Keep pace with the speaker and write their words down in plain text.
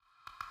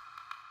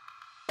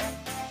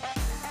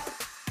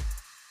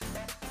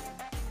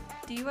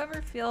Do you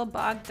ever feel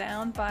bogged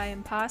down by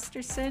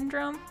imposter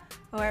syndrome,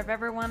 or have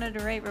ever wanted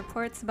to write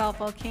reports about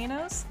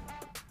volcanoes?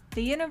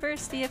 The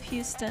University of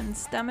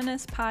Houston's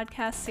STEMinist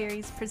podcast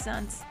series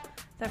presents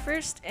the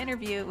first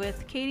interview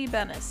with Katie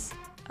Bennis,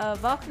 a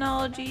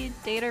volcanology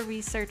data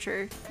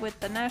researcher with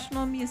the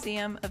National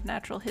Museum of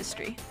Natural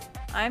History.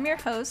 I'm your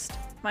host.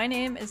 My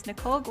name is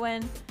Nicole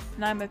Gwynn,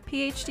 and I'm a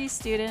PhD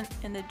student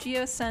in the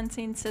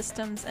Geosensing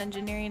Systems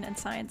Engineering and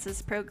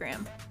Sciences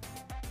program.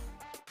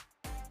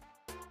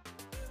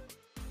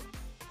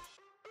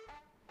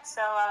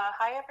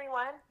 Hi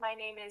everyone, my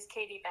name is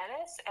Katie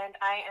Bennis, and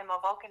I am a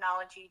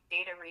volcanology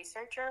data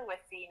researcher with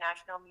the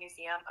National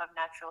Museum of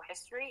Natural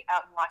History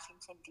out in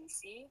Washington,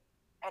 D.C.,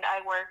 and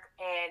I work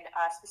in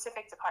a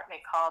specific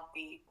department called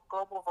the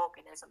Global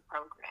Volcanism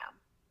Program.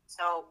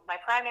 So my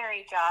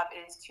primary job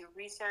is to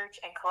research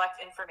and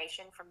collect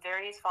information from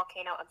various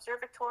volcano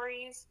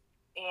observatories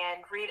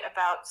and read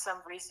about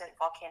some recent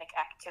volcanic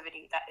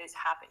activity that is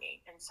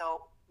happening. And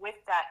so with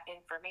that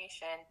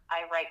information,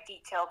 I write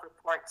detailed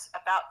reports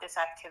about this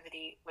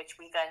activity, which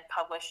we then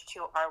publish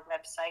to our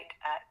website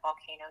at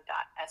volcano.si.edu.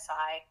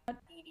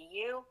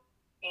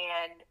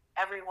 And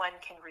everyone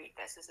can read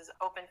this. This is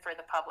open for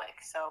the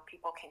public, so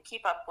people can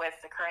keep up with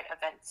the current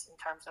events in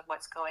terms of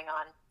what's going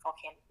on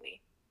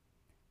volcanically.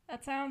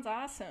 That sounds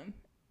awesome.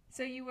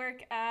 So you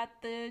work at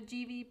the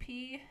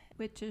GVP,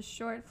 which is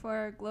short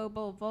for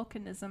Global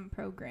Volcanism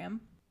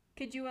Program.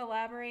 Could you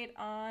elaborate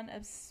on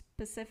a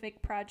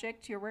specific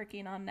project you're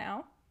working on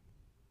now?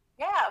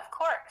 Yeah, of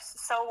course.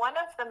 So one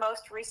of the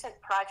most recent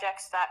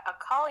projects that a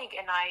colleague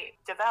and I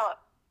developed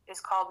is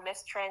called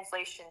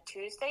Mistranslation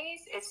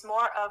Tuesdays. It's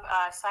more of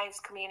a science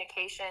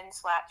communication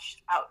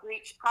 /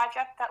 outreach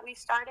project that we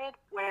started,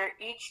 where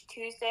each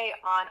Tuesday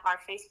on our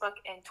Facebook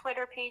and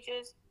Twitter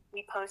pages,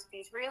 we post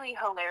these really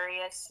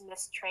hilarious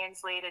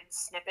mistranslated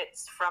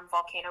snippets from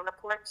volcano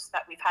reports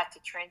that we've had to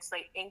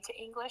translate into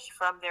English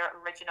from their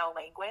original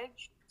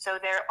language. So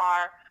there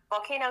are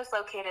volcanoes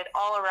located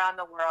all around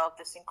the world.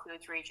 This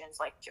includes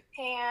regions like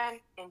Japan,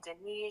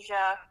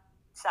 Indonesia,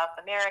 South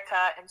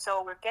America. And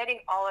so we're getting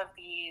all of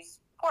these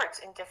reports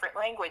in different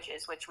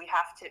languages, which we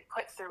have to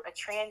put through a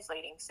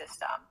translating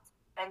system.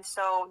 And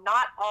so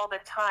not all the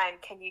time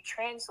can you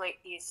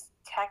translate these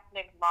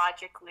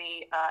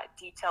technologically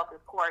detailed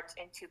reports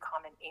into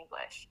common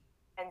English.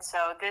 And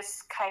so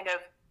this kind of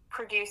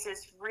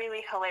produces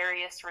really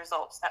hilarious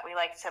results that we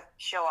like to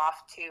show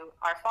off to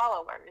our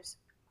followers.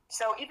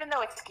 So even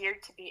though it's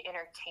geared to be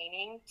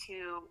entertaining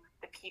to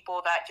the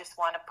people that just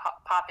want to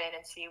pop in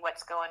and see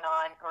what's going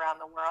on around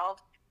the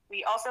world,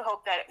 we also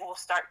hope that it will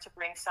start to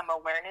bring some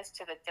awareness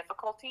to the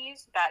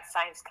difficulties that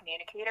science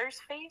communicators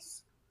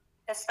face,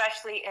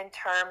 especially in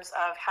terms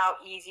of how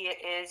easy it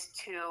is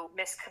to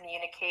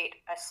miscommunicate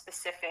a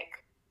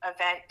specific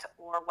event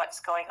or what's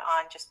going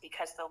on just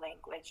because the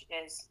language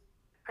is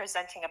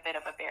presenting a bit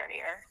of a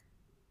barrier.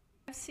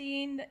 I've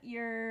seen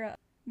your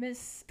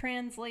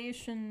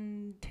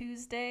Mistranslation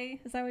Tuesday,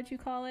 is that what you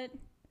call it?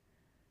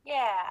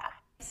 Yeah.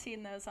 I've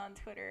seen those on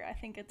Twitter. I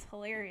think it's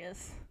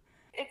hilarious.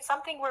 It's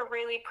something we're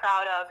really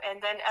proud of,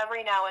 and then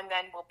every now and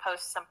then we'll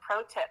post some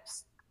pro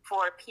tips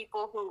for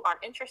people who are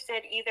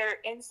interested either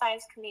in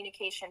science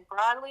communication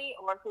broadly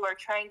or who are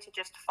trying to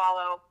just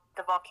follow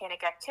the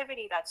volcanic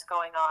activity that's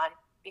going on,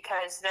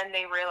 because then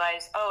they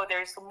realize, oh,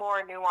 there's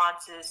more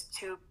nuances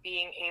to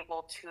being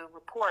able to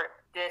report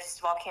this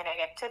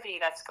volcanic activity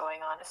that's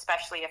going on,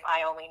 especially if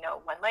I only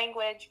know one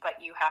language, but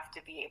you have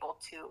to be able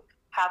to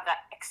have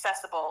that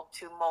accessible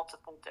to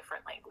multiple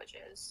different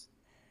languages.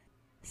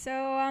 So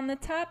on the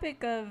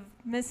topic of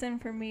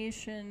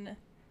misinformation,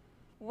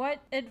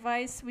 what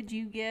advice would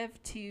you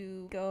give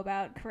to go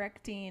about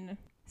correcting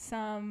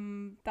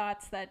some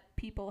thoughts that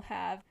people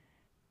have?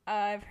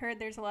 I've heard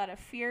there's a lot of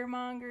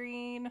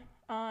fear-mongering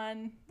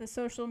on the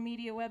social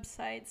media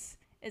websites.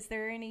 Is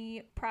there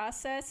any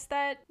process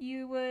that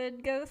you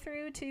would go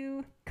through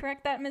to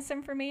correct that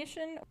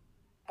misinformation?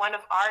 One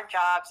of our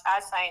jobs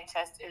as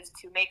scientists is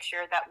to make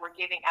sure that we're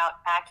giving out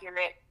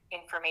accurate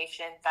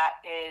information that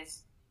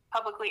is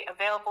publicly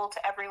available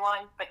to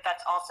everyone, but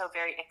that's also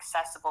very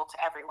accessible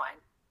to everyone,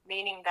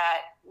 meaning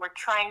that we're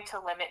trying to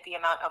limit the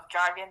amount of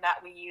jargon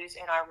that we use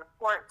in our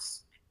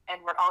reports,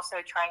 and we're also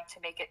trying to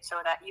make it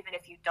so that even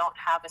if you don't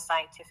have a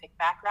scientific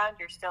background,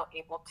 you're still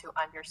able to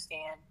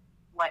understand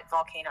what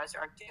volcanoes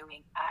are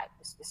doing at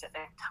a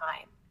specific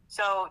time.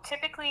 So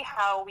typically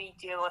how we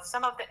deal with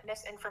some of the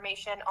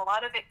misinformation, a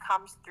lot of it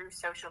comes through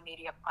social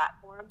media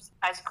platforms.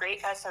 As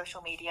great as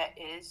social media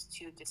is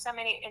to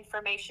disseminate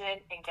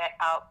information and get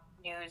out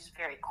news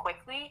very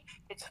quickly,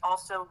 it's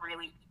also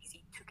really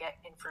easy to get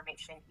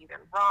information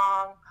either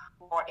wrong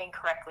or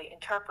incorrectly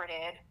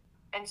interpreted.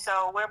 And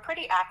so we're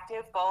pretty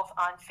active both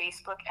on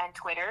Facebook and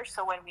Twitter.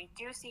 So when we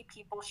do see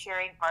people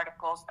sharing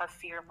articles of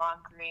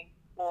fear-mongering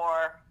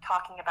or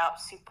talking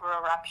about super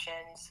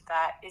eruptions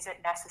that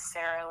isn't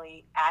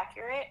necessarily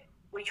accurate,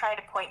 we try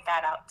to point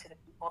that out to the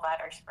people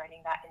that are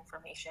spreading that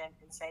information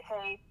and say,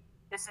 hey,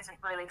 this isn't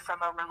really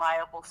from a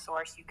reliable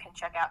source. You can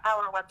check out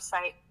our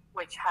website,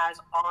 which has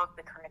all of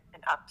the current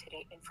and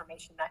up-to-date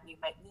information that you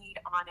might need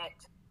on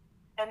it.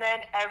 And then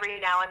every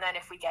now and then,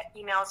 if we get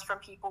emails from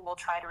people, we'll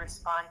try to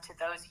respond to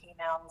those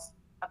emails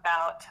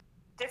about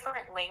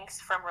different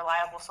links from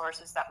reliable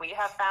sources that we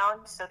have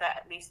found, so that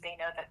at least they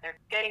know that they're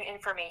getting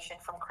information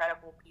from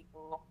credible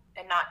people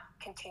and not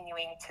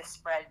continuing to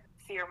spread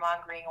fear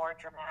mongering or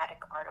dramatic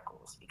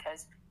articles,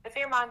 because the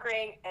fear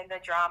mongering and the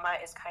drama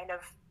is kind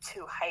of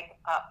to hype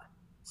up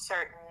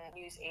certain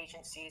news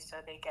agencies so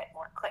they get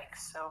more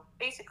clicks. So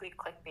basically,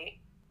 clickbait.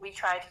 We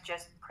try to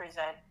just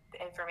present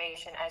the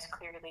information as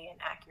clearly and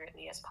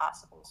accurately as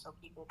possible so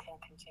people can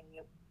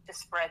continue to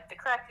spread the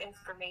correct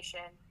information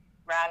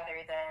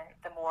rather than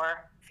the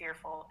more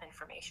fearful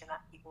information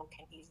that people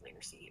can easily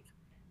receive.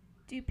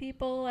 Do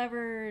people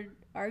ever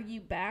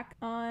argue back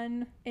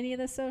on any of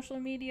the social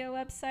media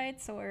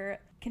websites or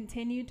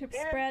continue to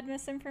spread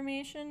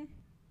misinformation?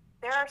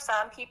 There are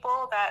some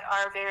people that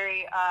are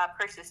very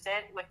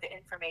persistent with the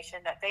information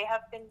that they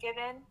have been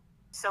given.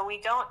 So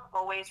we don't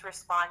always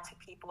respond to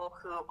people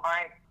who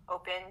aren't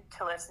open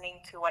to listening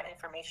to what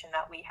information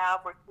that we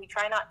have. We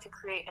try not to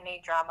create any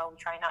drama. We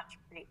try not to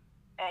create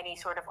any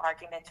sort of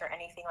argument or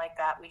anything like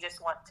that. We just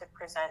want to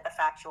present the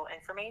factual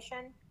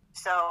information.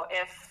 So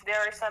if there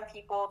are some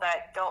people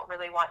that don't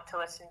really want to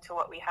listen to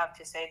what we have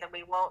to say, then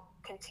we won't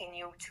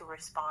continue to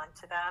respond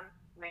to them.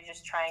 We're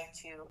just trying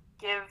to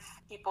give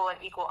people an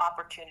equal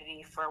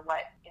opportunity for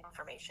what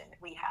information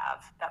we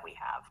have.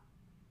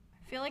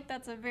 I feel like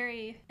that's a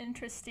very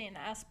interesting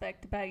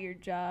aspect about your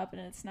job,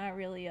 and it's not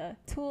really a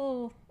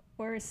tool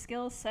or a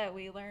skill set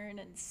we learn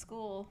in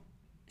school.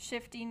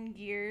 Shifting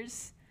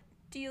gears,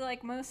 what do you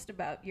like most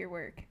about your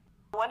work?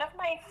 One of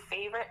my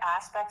favorite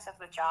aspects of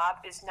the job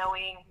is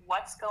knowing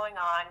what's going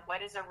on,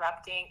 what is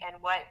erupting, and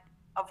what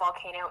a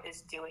volcano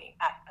is doing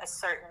at a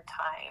certain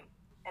time.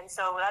 And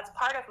so that's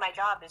part of my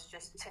job, is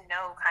just to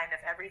know kind of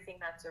everything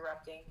that's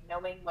erupting,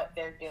 knowing what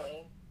they're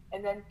doing,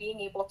 and then being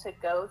able to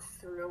go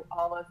through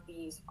all of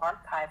these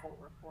archival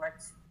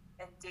reports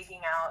and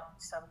digging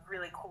out some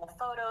really cool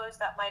photos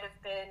that might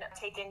have been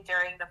taken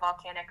during the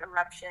volcanic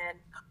eruption,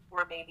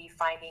 or maybe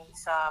finding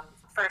some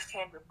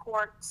firsthand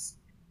reports,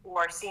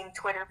 or seeing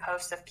Twitter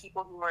posts of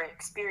people who are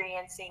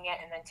experiencing it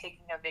and then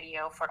taking a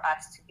video for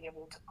us to be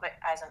able to put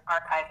as an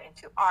archive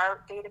into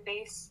our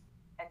database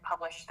and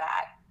publish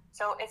that.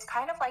 So it's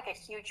kind of like a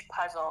huge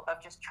puzzle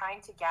of just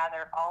trying to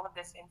gather all of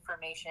this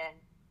information,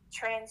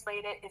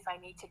 translate it if I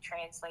need to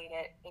translate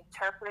it,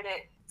 interpret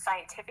it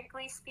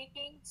scientifically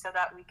speaking so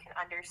that we can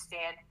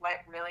understand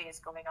what really is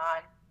going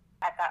on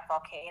at that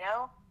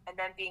volcano, and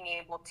then being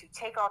able to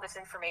take all this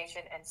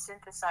information and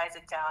synthesize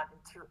it down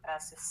into a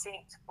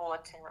succinct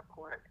bulletin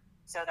report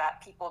so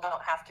that people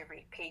don't have to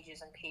read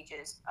pages and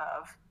pages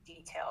of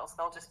details.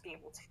 They'll just be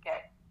able to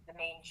get the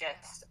main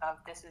gist of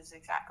this is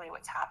exactly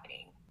what's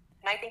happening.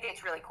 And I think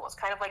it's really cool. It's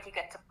kind of like you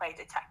get to play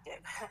detective.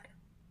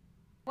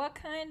 What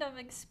kind of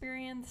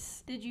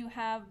experience did you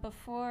have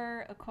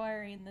before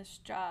acquiring this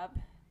job?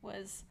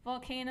 Was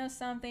volcano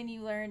something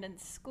you learned in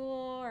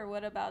school, or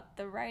what about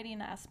the writing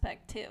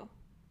aspect too?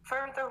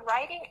 For the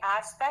writing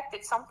aspect,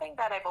 it's something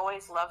that I've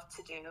always loved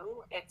to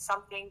do. It's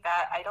something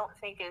that I don't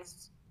think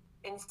is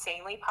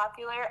insanely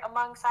popular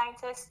among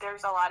scientists.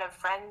 There's a lot of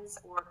friends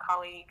or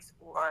colleagues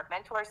or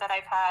mentors that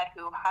I've had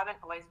who haven't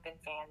always been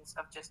fans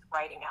of just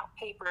writing out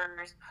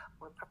papers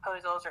or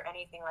proposals or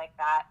anything like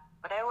that.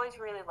 But I always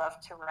really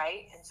loved to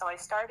write, and so I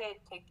started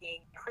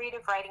taking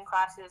creative writing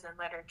classes and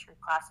literature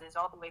classes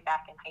all the way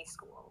back in high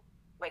school,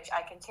 which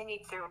I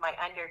continued through my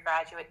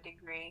undergraduate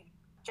degree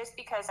just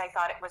because I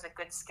thought it was a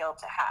good skill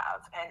to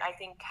have. And I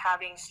think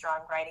having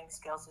strong writing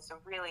skills is a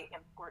really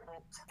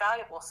important,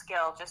 valuable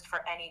skill just for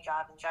any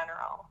job in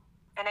general.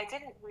 And I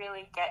didn't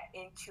really get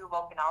into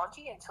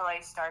volcanology until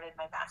I started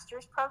my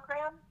master's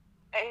program.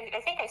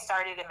 I think I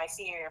started in my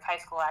senior year of high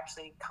school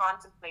actually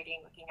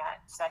contemplating looking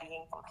at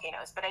studying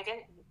volcanoes, but I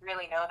didn't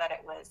really know that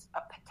it was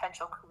a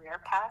potential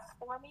career path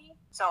for me.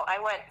 So I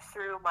went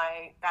through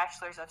my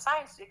Bachelor's of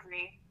Science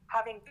degree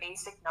having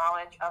basic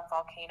knowledge of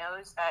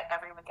volcanoes that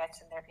everyone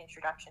gets in their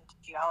Introduction to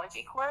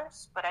Geology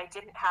course, but I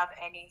didn't have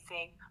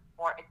anything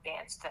more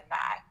advanced than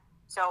that.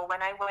 So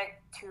when I went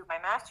to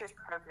my master's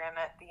program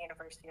at the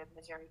University of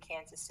Missouri,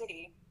 Kansas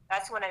City,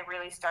 that's when I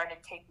really started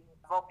taking the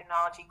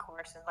volcanology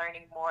course and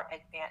learning more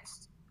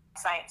advanced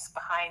science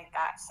behind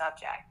that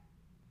subject.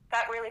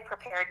 That really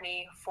prepared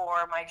me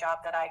for my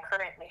job that I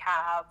currently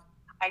have.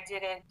 I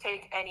didn't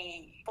take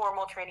any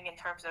formal training in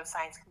terms of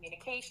science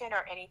communication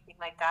or anything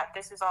like that.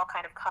 This is all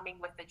kind of coming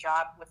with the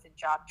job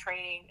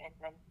training, and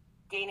then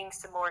gaining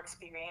some more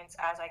experience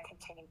as I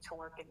continue to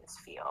work in this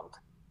field.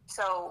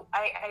 So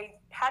I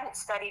hadn't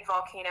studied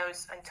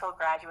volcanoes until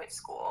graduate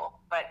school,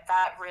 but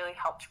that really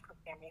helped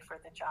prepare me for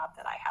the job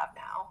that I have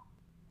now.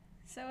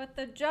 So with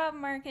the job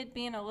market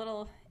being a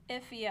little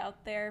iffy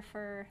out there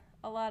for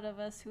a lot of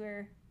us who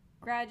are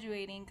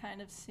graduating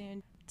kind of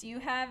soon, do you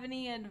have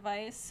any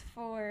advice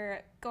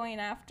for going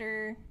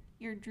after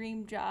your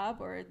dream job,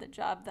 or the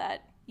job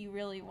that you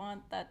really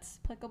want that's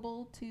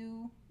applicable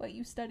to what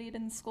you studied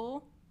in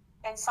school?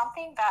 And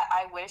something that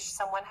I wish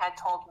someone had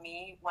told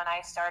me when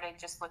I started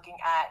just looking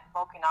at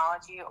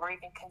volcanology or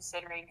even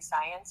considering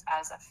science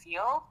as a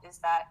field is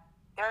that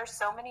There are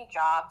so many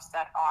jobs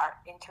that are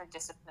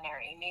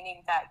interdisciplinary,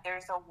 meaning that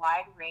there's a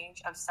wide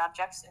range of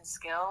subjects and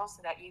skills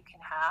that you can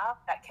have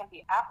that can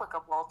be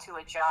applicable to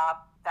a job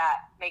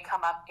that may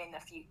come up in the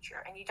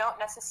future. And you don't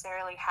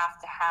necessarily have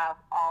to have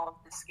all of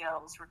the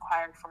skills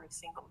required for a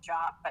single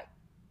job, but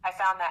I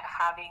found that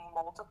having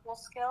multiple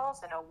skills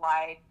and a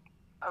wide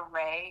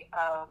array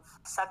of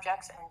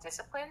subjects and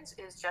disciplines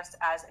is just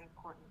as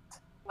important.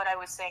 What I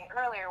was saying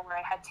earlier, where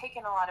I had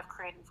taken a lot of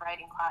creative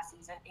writing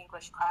classes and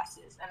English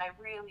classes, and I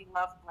really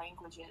loved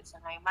languages,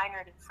 and I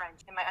minored in French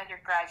in my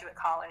undergraduate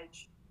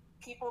college,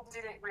 people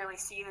didn't really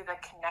see the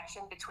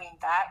connection between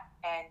that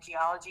and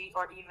geology,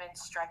 or even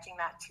stretching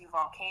that to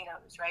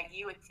volcanoes, right?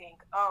 You would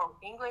think, oh,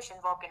 English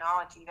and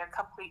volcanology, they're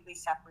completely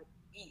separate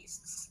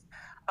beasts.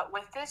 But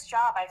with this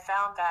job, I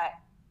found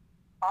that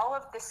all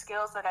of the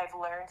skills that I've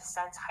learned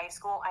since high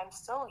school, I'm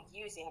still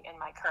using in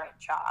my current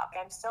job.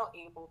 I'm still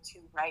able to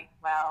write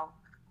well.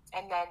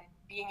 And then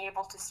being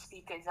able to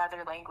speak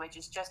another language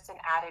is just an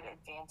added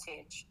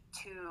advantage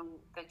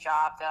to the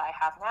job that I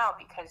have now,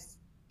 because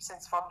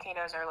since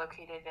volcanoes are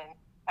located in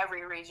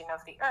every region of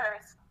the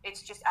earth,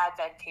 it's just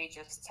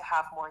advantageous to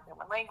have more than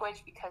one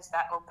language, because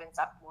that opens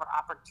up more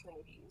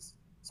opportunities.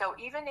 So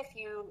even if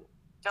you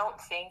don't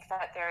think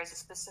that there is a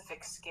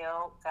specific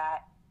skill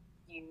that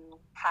you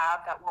have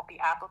that won't be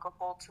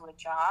applicable to a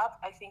job,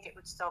 I think it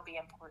would still be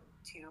important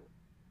to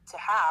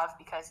have,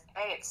 because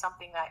A, it's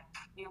something that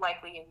you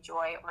likely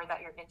enjoy or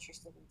that you're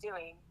interested in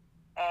doing,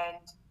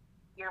 and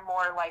you're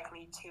more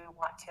likely to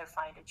want to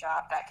find a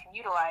job that can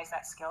utilize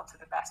that skill to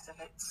the best of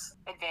its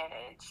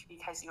advantage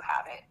because you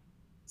have it.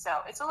 So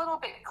it's a little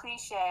bit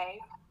cliche,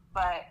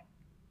 but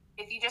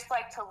if you just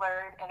like to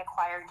learn and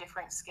acquire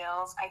different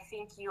skills, I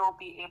think you'll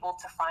be able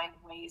to find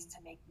ways to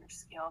make your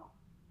skill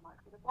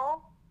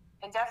marketable.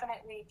 And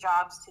definitely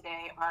jobs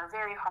today are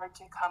very hard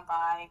to come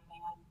by,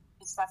 and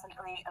it's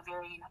definitely a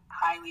very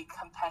highly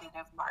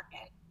competitive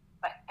market.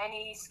 But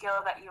any skill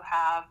that you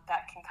have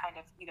that can kind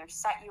of either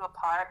set you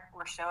apart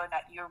or show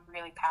that you're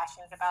really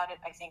passionate about it,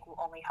 I think will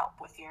only help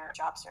with your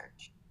job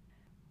search.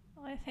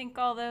 Well, I think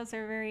all those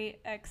are very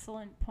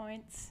excellent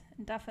points,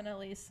 and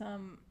definitely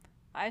some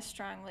I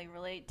strongly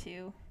relate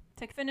to.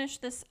 To finish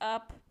this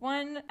up,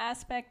 one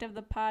aspect of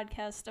the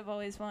podcast I've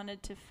always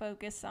wanted to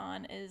focus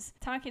on is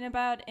talking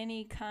about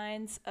any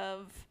kinds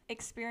of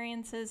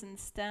experiences in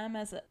STEM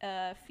as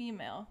a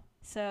female.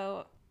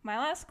 So my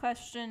last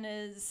question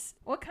is,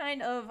 what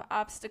kind of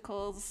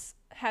obstacles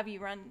have you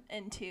run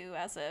into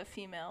as a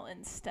female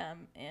in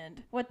STEM,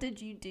 and what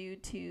did you do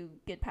to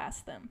get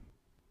past them?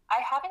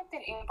 I haven't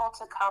been able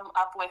to come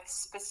up with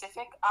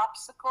specific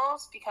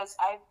obstacles, because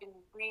I've been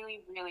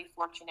really, really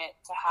fortunate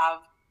to have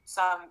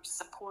some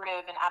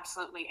supportive and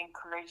absolutely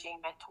encouraging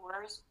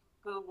mentors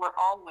who were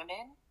all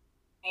women,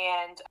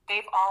 and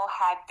they've all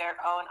had their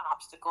own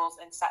obstacles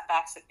and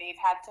setbacks that they've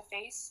had to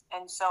face.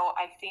 And so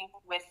I think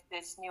with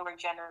this newer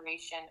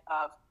generation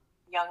of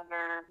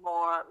younger,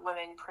 more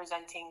women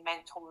presenting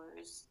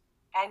mentors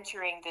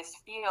entering this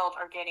field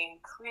or getting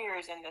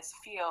careers in this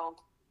field,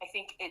 I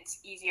think it's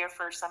easier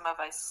for some of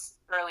us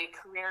early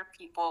career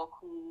people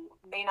who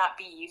may not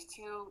be used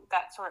to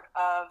that sort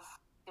of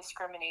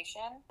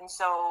discrimination. And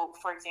so,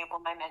 for example,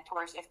 my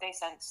mentors, if they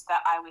sensed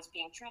that I was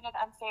being treated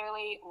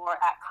unfairly, or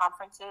at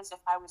conferences,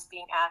 if I was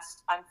being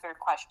asked unfair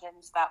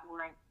questions that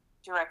weren't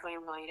directly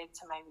related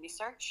to my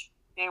research,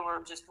 they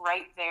were just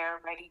right there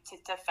ready to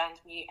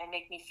defend me and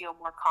make me feel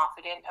more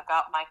confident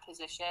about my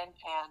position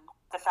and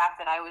the fact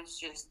that I was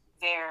just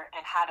there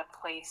and had a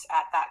place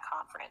at that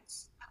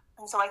conference.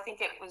 And so I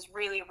think it was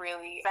really,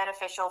 really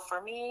beneficial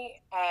for me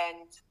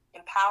and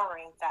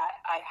empowering that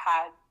I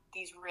had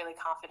these really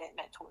confident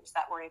mentors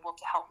that were able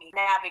to help me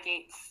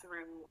navigate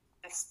through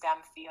the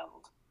STEM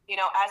field.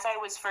 You know, as I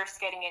was first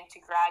getting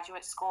into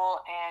graduate school,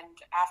 and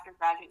after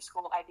graduate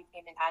school, I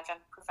became an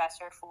adjunct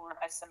professor for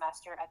a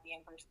semester at the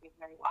University of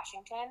Mary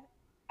Washington.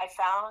 I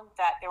found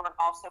that there were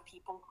also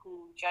people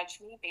who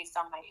judged me based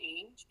on my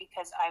age,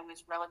 because I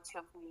was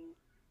relatively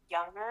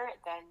younger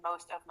than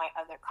most of my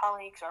other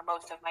colleagues or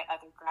most of my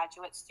other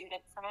graduate student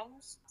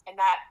friends. And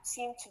that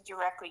seemed to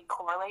directly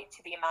correlate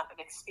to the amount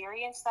of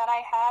experience that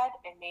I had,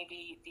 and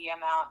maybe the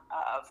amount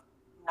of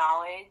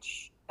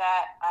knowledge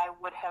that I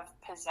would have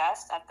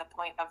possessed at the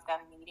point of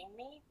them meeting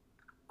me.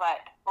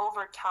 But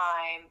over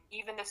time,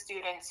 even the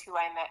students who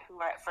I met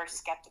who were at first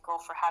skeptical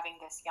for having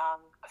this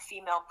young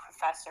female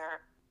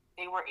professor,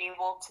 they were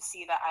able to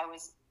see that I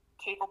was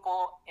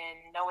capable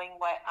in knowing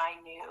what I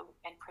knew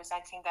and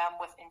presenting them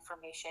with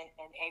information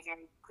in a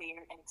very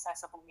clear and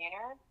accessible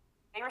manner.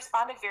 They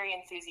responded very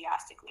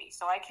enthusiastically.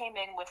 So I came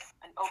in with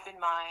an open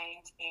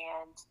mind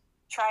and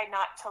tried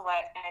not to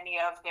let any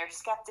of their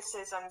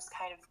skepticisms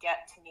kind of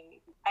get to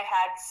me. I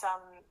had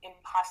some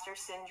imposter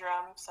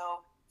syndrome,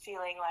 so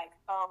feeling like,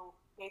 oh,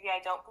 maybe I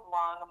don't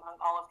belong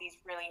among all of these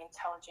really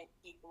intelligent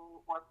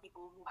people, or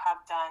people who have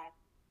done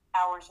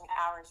hours and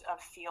hours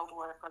of field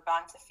work or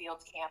gone to field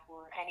camp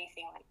or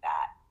anything like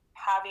that.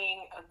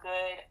 Having a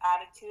good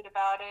attitude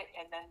about it,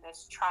 and then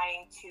just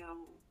trying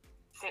to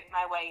fit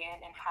my way in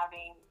and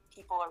having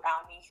people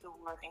around me who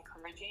were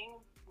encouraging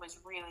was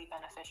really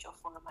beneficial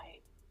for my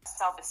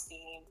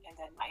self-esteem and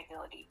then my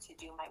ability to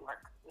do my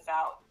work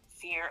without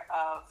fear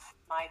of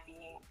my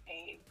being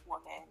a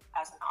woman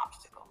as an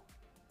obstacle.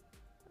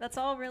 That's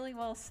all really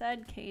well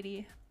said,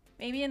 Katie.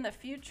 Maybe in the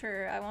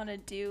future, I want to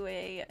do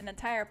an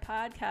entire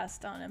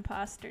podcast on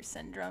imposter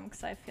syndrome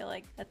because I feel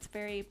like that's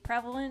very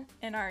prevalent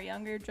in our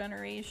younger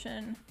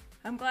generation.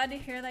 I'm glad to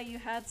hear that you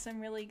had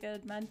some really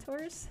good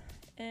mentors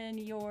in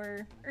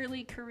your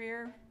early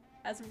career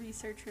as a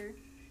researcher.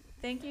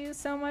 Thank you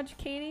so much,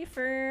 Katie,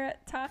 for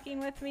talking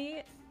with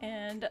me,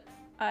 and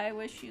I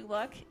wish you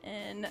luck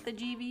in the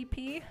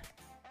GVP.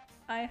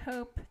 I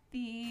hope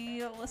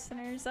the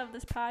listeners of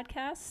this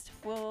podcast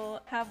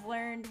will have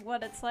learned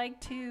what it's like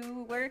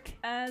to work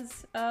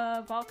as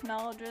a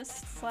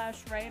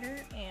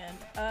volcanologist/writer and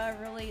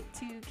relate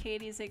to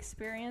Katie's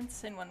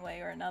experience in one way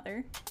or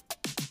another.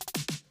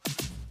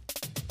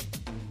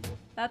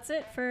 That's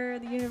it for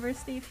the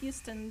University of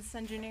Houston's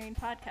Engineering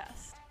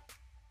Podcast.